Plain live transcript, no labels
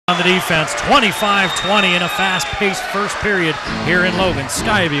the defense. 25-20 in a fast-paced first period here in Logan.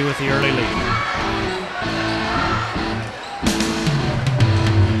 Skyview with the early lead.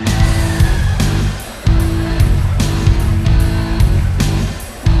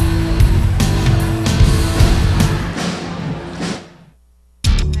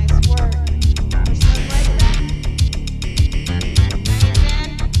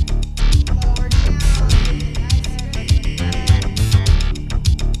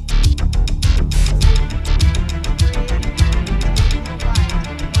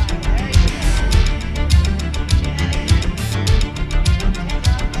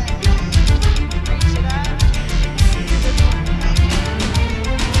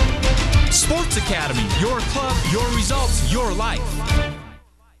 Academy, your club, your results, your life.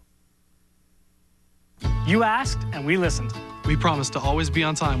 You asked and we listened. We promise to always be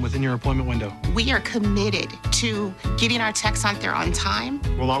on time within your appointment window. We are committed to getting our techs out there on time.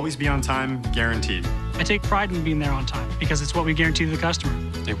 We'll always be on time, guaranteed. I take pride in being there on time because it's what we guarantee to the customer.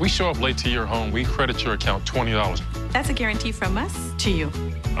 If we show up late to your home, we credit your account $20. That's a guarantee from us to you.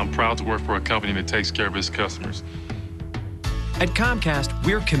 I'm proud to work for a company that takes care of its customers. At Comcast,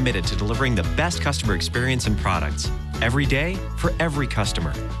 we're committed to delivering the best customer experience and products. Every day, for every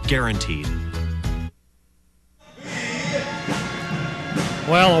customer. Guaranteed.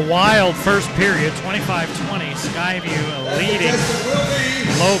 Well, a wild first period, 25-20. Skyview leading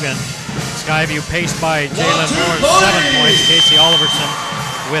Logan. Skyview paced by Jalen Moore, 7 points. Casey Oliverson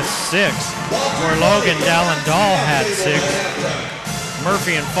with 6. For Logan, Dallin Dahl had 6.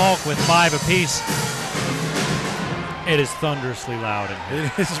 Murphy and Falk with 5 apiece. It is thunderously loud in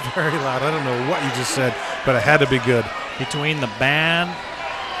here. It is very loud. I don't know what you just said, but it had to be good. Between the band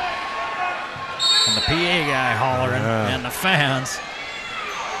and the PA guy hollering and the fans.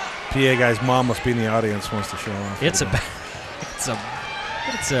 PA guy's mom must be in the audience, wants to show off. It's a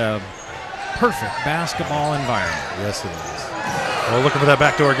perfect basketball environment. Yes, it is. Well, looking for that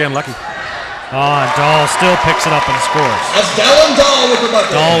back door again, Lucky. Oh, and Dahl still picks it up and scores. That's Dallin Dahl with the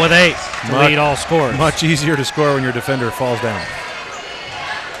bucket. Dahl with 8 to lead all scores. Much easier to score when your defender falls down.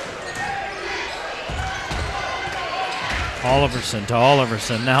 Oliverson to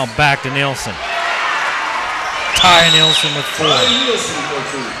Oliverson, now back to Nielsen. Ty Nielsen with 4.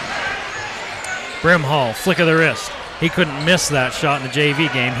 Brimhall, flick of the wrist. He couldn't miss that shot in the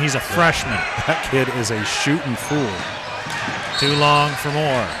JV game. He's a freshman. That kid is a shooting fool. Too long for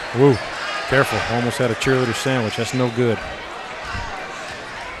more. Woo. Careful, almost had a cheerleader sandwich. That's no good.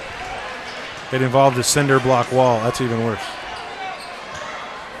 It involved a cinder block wall. That's even worse.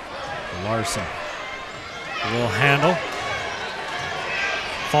 Larson. A little handle.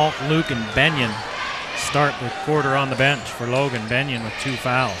 Falk, Luke, and Benyon start the quarter on the bench for Logan. Benyon with 2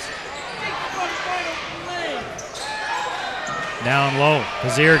 fouls. Down low.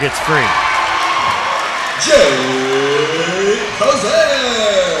 Kazir gets free. Jay Kazir.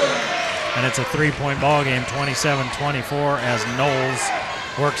 And it's a 3-point ball game, 27-24, as Knowles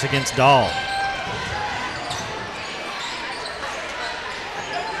works against Dahl.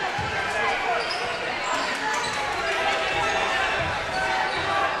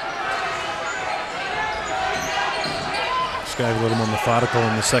 Sky a little more methodical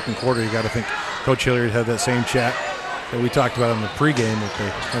in the second quarter. You got to think Coach Hilliard had that same chat that we talked about in the pregame, that they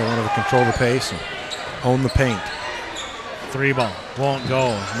kind of wanted to control the pace and own the paint. 3 ball won't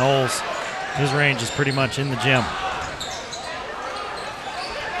go. Knowles, his range is pretty much in the gym.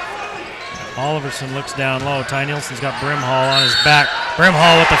 Oliverson looks down low. Ty Nielsen's got Brimhall on his back.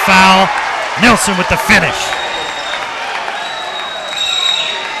 Brimhall with the foul. Nielsen with the finish.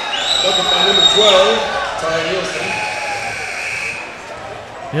 Looking by number 12, Ty Nielsen.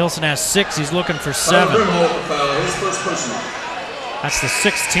 Nielsen has 6. He's looking for 7. Brimhall with the foul, his first personal. That's the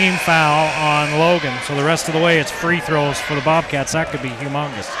 6th team foul on Logan. So the rest of the way, it's free throws for the Bobcats. That could be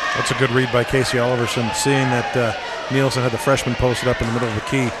humongous. That's a good read by Casey Oliverson, seeing that Nielsen had the freshman posted up in the middle of the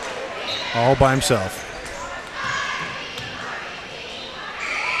key all by himself.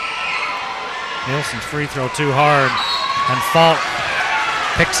 Nielsen's free throw too hard, and Falk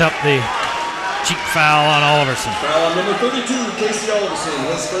picks up the cheap foul on Oliverson. Foul on number 32, Casey Oliverson,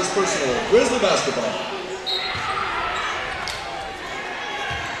 his first personal. Grizzly basketball.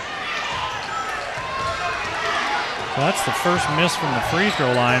 So that's the first miss from the free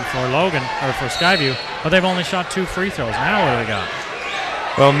throw line for Logan, or for Skyview, but they've only shot 2 free throws. Now what do they got?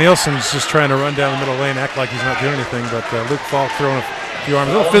 Well, Nielsen's just trying to run down the middle lane, act like he's not doing anything, but Luke Falk throwing a few arms.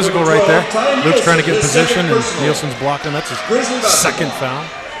 A little physical right there. Luke's trying to get in position, and Nielsen's blocking. That's his second foul.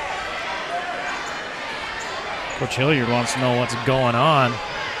 Coach Hilliard wants to know what's going on.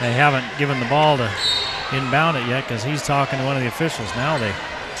 They haven't given the ball to inbound it yet because he's talking to one of the officials. Now they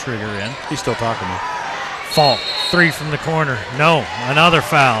trigger in. He's still talking to me. Fault, 3 from the corner. No, another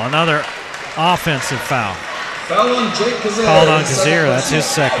foul, another offensive foul. Foul on Jake Kazir. Called on Kazir, that's his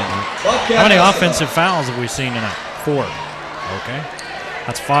second. How many offensive fouls have we seen tonight? 4. Okay.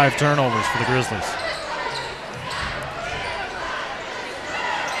 That's 5 turnovers for the Grizzlies.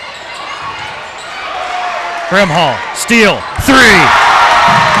 Brimhall, steal, 3.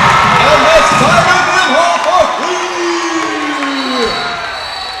 And that's Tyler Brimhall for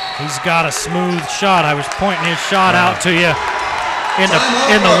 3. He's got a smooth shot. I was pointing his shot out to you in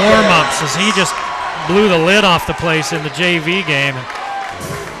the warm-ups as he just blew the lid off the place in the JV game.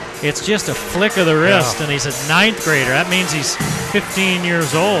 It's just a flick of the wrist, and he's a 9th grader. That means he's 15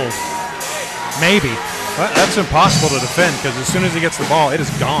 years old, maybe. That's impossible to defend because as soon as he gets the ball, it is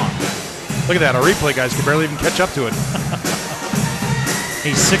gone. Look at that. Our replay guys can barely even catch up to it.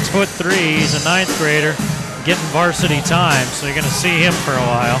 He's 6'3". He's a 9th grader getting varsity time, so you're going to see him for a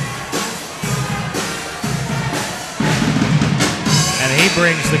while. And he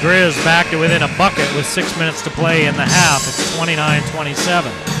brings the Grizz back to within a bucket with 6 minutes to play in the half. It's 29-27.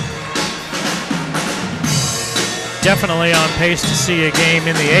 Definitely on pace to see a game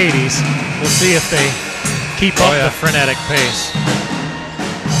in the 80s. We'll see if they keep up the frenetic pace.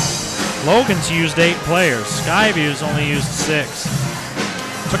 Logan's used 8 players. Skyview's only used 6.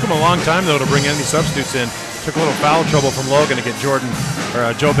 Took him a long time, though, to bring any substitutes in. Took a little foul trouble from Logan to get Joe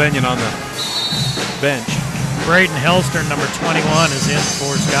Benyon on the bench. Braden Hellstern, number 21, is in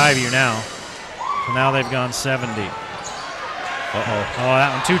for Skyview now. So now they've gone 70. Oh,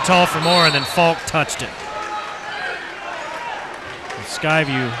 that one too tall for more, and then Falk touched it.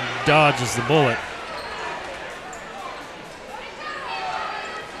 Skyview dodges the bullet.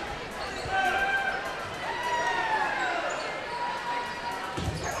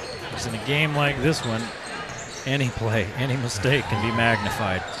 Because in a game like this one, any play, any mistake can be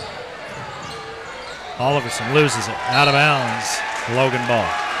magnified. Oliverson loses it. Out of bounds. Logan ball.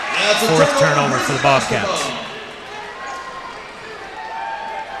 4th turnover for the Bobcats.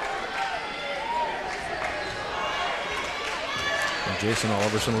 And Jason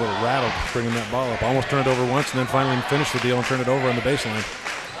Oliverson a little rattled bringing that ball up. Almost turned it over once and then finally finished the deal and turned it over on the baseline.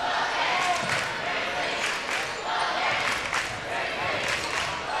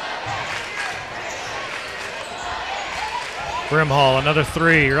 Brimhall, another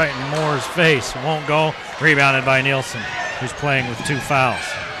 3 right in Moore's face. Won't go. Rebounded by Nielsen, who's playing with 2 fouls.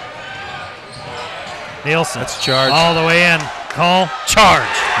 Nielsen. That's a charge. All the way in. Call. Charge.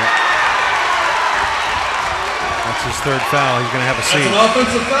 That's his 3rd foul. He's going to have a seat. That's an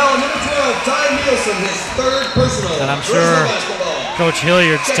offensive foul. Number 12, Ty Nielsen, his 3rd personal. And I'm sure Coach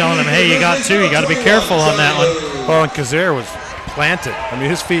Hilliard's telling him, hey, you got 2. You got to be careful on that one. Well, and Kazir was planted. I mean,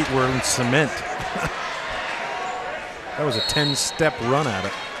 his feet were in cement. That was a 10-step run at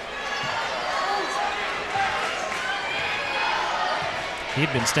it. He'd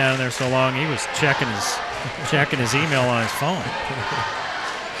been standing there so long, he was checking his email on his phone.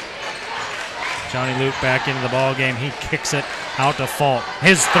 Johnny Luke back into the ball game. He kicks it out to Falk.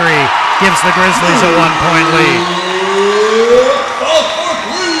 His 3 gives the Grizzlies a 1-point lead.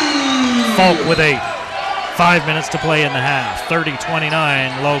 Falk with 8. 5 minutes to play in the half. 30-29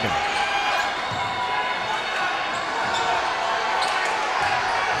 Logan.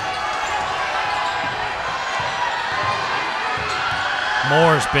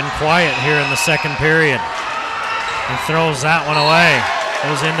 Moore's been quiet here in the 2nd period. He throws that one away.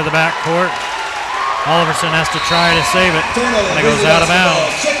 Goes into the back court. Oliverson has to try to save it. And it goes out of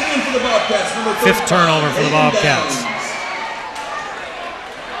bounds. 5th turnover for the Bobcats.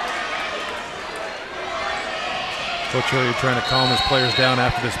 Coach Hilliard trying to calm his players down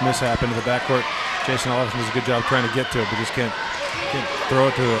after this mishap into the backcourt. Jason Oliverson does a good job trying to get to it, but just can't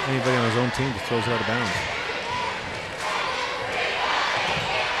throw it to anybody on his own team. Just throws it out of bounds.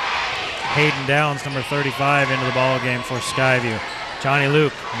 Hayden Downs, number 35, into the ball game for Skyview. Johnny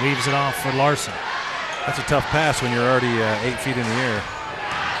Luke leaves it off for Larson. That's a tough pass when you're already 8 feet in the air.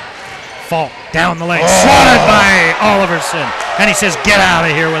 Falk down the lane, swatted by Oliverson. And he says, get out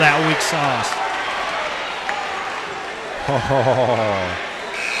of here with that weak sauce.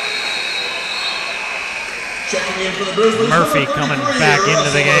 Murphy coming back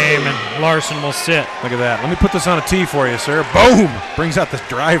into the game, and Larson will sit. Look at that. Let me put this on a tee for you, sir. Boom! Brings out this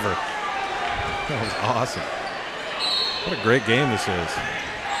driver. That was awesome. What a great game this is.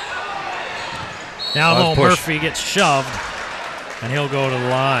 Now Murphy gets shoved, and he'll go to the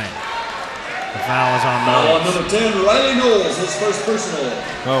line. The foul is on Knowles. Number 10, Riley Knowles, his 1st personal.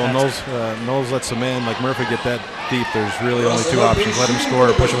 Oh, Knowles lets a man like Murphy get that deep. There's really only 2 options. Let him score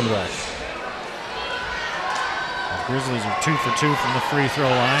or push him in the back. Grizzlies are 2 for 2 from the free throw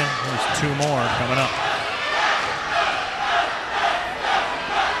line. There's 2 more coming up.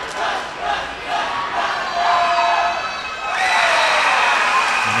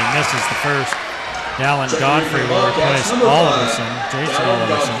 And he misses the first. Dallin Godfrey will replace Jason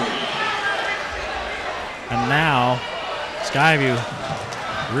Oliverson. And now Skyview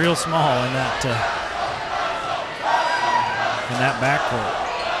real small in that backcourt.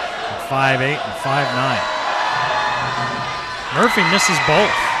 5'8" and 5'9". Murphy misses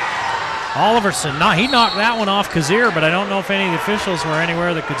both. Oliverson, he knocked that one off Kazir, but I don't know if any of the officials were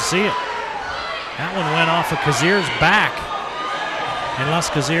anywhere that could see it. That one went off of Kazir's back.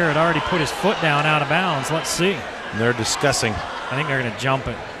 Unless Kazir had already put his foot down out of bounds. Let's see. And they're discussing. I think they're going to jump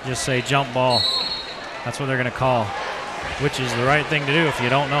it. Just say jump ball. That's what they're going to call, which is the right thing to do if you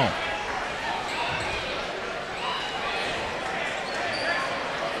don't know.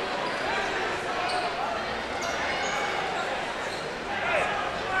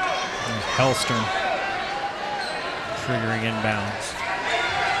 Hellstrom triggering inbounds.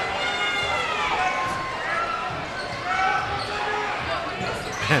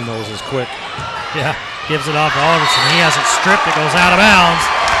 And Knowles is quick. Yeah, gives it off to Oliverson. He has it stripped. It goes out of bounds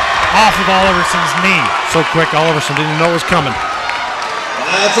off of Oliverson's knee. So quick, Oliverson didn't know it was coming.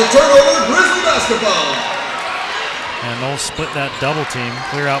 That's a turnover, Grizzly basketball. And Knowles split that double team,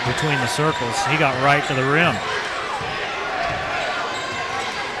 clear out between the circles. He got right to the rim.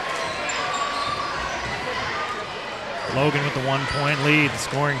 Logan with the 1-point lead.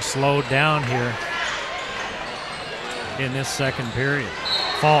 Scoring slowed down here in this second period.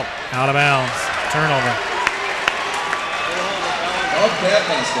 Fault, out of bounds, turnover.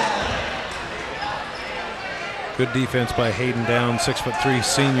 Good defense by Hayden Downs, 6'3"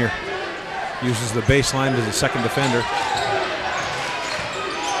 senior. Uses the baseline as a second defender.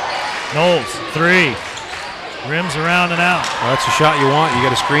 Knowles, 3. Rims around and out. Well, that's the shot you want. You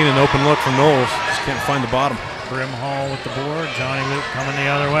got a screen and open look from Knowles. Just can't find the bottom. Brimhall with the board. Johnny Luke coming the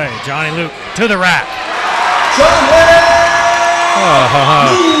other way. Johnny Luke to the rack.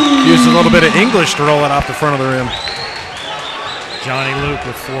 Used a little bit of English to roll it off the front of the rim. Johnny Luke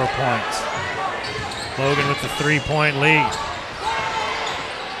with 4 points. Logan with the 3-point lead.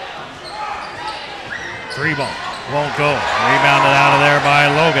 3 ball. Won't go. Rebounded out of there by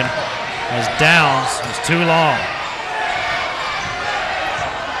Logan as Downs was too long.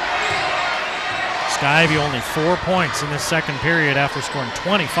 Skyview only 4 points in this second period after scoring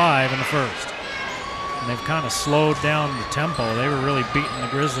 25 in the first. And they've kind of slowed down the tempo. They were really beating the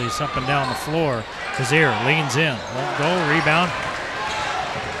Grizzlies up and down the floor. Kazir leans in. Won't go. Rebound.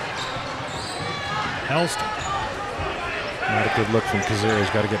 Hellstrom. Not a good look from Kazir. He's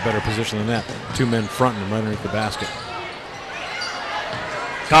got to get better position than that. 2 men fronting him right underneath the basket.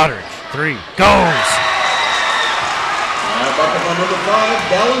 Goddard, 3. Goes! Number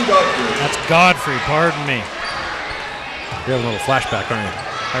 5, Dallin Godfrey. That's Godfrey, pardon me. You're having a little flashback, aren't you?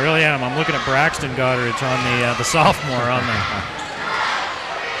 I really am. I'm looking at Braxton Goddard on the sophomore on there.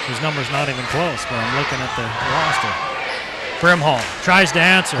 His number's not even close, but I'm looking at the roster. Brimhall tries to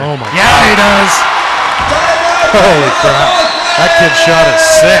answer. Oh my God. Yeah, he does. Holy crap. That kid's shot is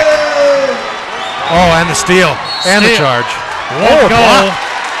sick. Oh, and the steal. And the charge. Won't go.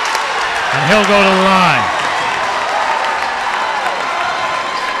 And he'll go to the line.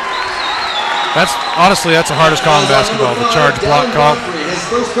 Honestly, that's the hardest call in basketball, the charge block call.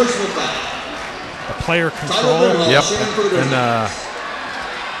 The player control. Yep, and that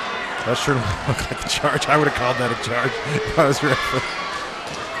sure looked like a charge. I would have called that a charge if I was referee.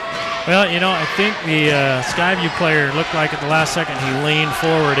 Well, you know, I think the Skyview player looked like at the last second he leaned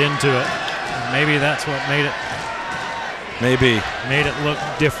forward into it. Maybe that's what made it. Made it look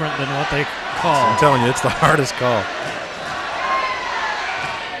different than what they called. I'm telling you, it's the hardest call.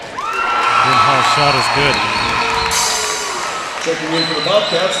 Brimhall's shot is good. Checking in for the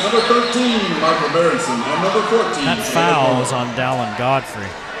Bobcats, number 13, Michael Berenson, and number 14. That foul was on Dallin Godfrey.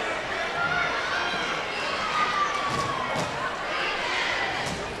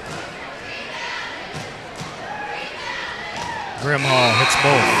 Brimhall hits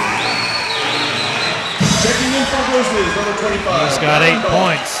both. Checking in for Grizzlies, number 25. He's got 8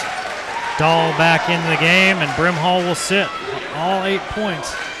 points. Dahl back into the game, and Brimhall will sit. All 8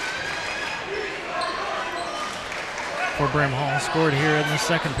 points for Brimhall scored here in the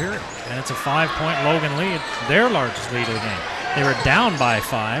second period. And it's a 5-point Logan lead, their largest lead of the game. They were down by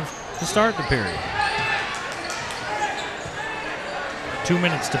 5 to start the period. 2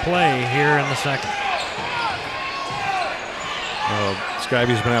 minutes to play here in the second.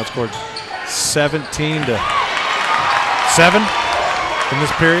 Skyview's been outscored 17-7 in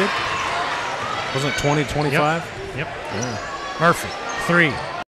this period. Wasn't it 20-25? Yep. Yeah. Murphy, 3.